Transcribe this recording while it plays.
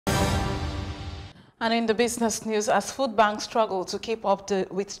And in the business news, as food banks struggle to keep up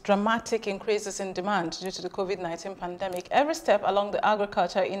with dramatic increases in demand due to the COVID-19 pandemic, every step along the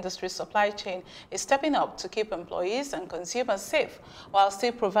agriculture industry supply chain is stepping up to keep employees and consumers safe, while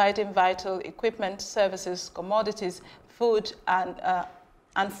still providing vital equipment, services, commodities, food,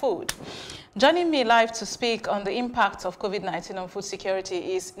 and food. Joining me live to speak on the impact of COVID-19 on food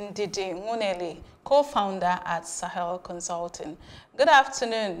security is Ndidi Nwuneli, co-founder at Sahel Consulting. Good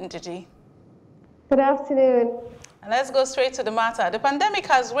afternoon, Ndidi. Good afternoon. And let's go straight to the matter. The pandemic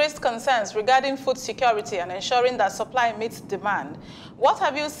has raised concerns regarding food security and ensuring that supply meets demand. What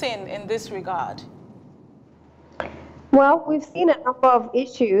have you seen in this regard? Well, we've seen a number of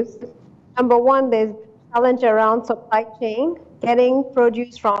issues. Number one, there's challenge around supply chain, getting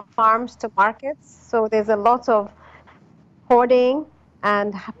produce from farms to markets. So there's a lot of hoarding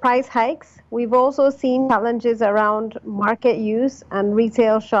and price hikes. We've also seen challenges around market use and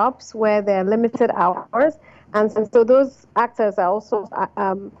retail shops where there are limited hours. And so those actors are also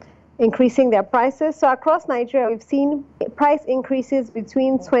increasing their prices. So across Nigeria, we've seen price increases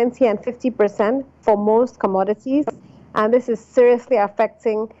between 20 and 50% for most commodities. And this is seriously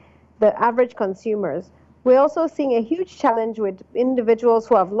affecting the average consumers. We're also seeing a huge challenge with individuals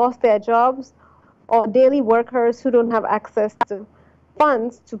who have lost their jobs or daily workers who don't have access to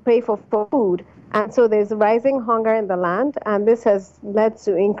funds to pay for food. And so there's rising hunger in the land, and this has led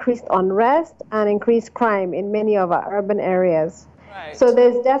to increased unrest and increased crime in many of our urban areas. Right. So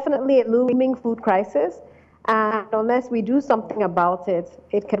there's definitely a looming food crisis, and unless we do something about it,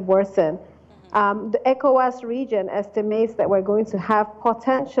 it could worsen. The ECOWAS region estimates that we're going to have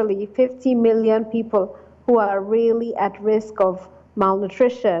potentially 50 million people who are really at risk of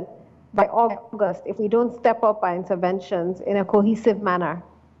malnutrition by August if we don't step up our interventions in a cohesive manner.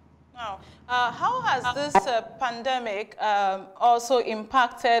 Now, how has this pandemic also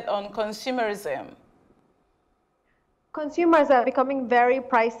impacted on consumerism? Consumers are becoming very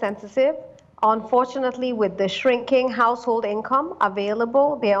price sensitive. Unfortunately, with the shrinking household income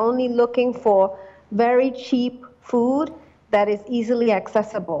available, they're only looking for very cheap food that is easily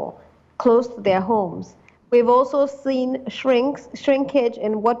accessible, close to their homes. We've also seen shrinkage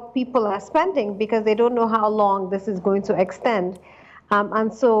in what people are spending because they don't know how long this is going to extend.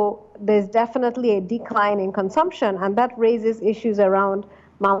 And so there's definitely a decline in consumption, and that raises issues around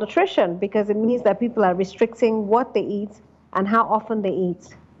malnutrition because it means that people are restricting what they eat and how often they eat.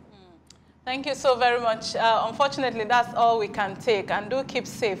 Thank you so very much. Unfortunately, that's all we can take. And do keep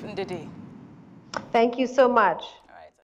safe, Ndidi. Thank you so much.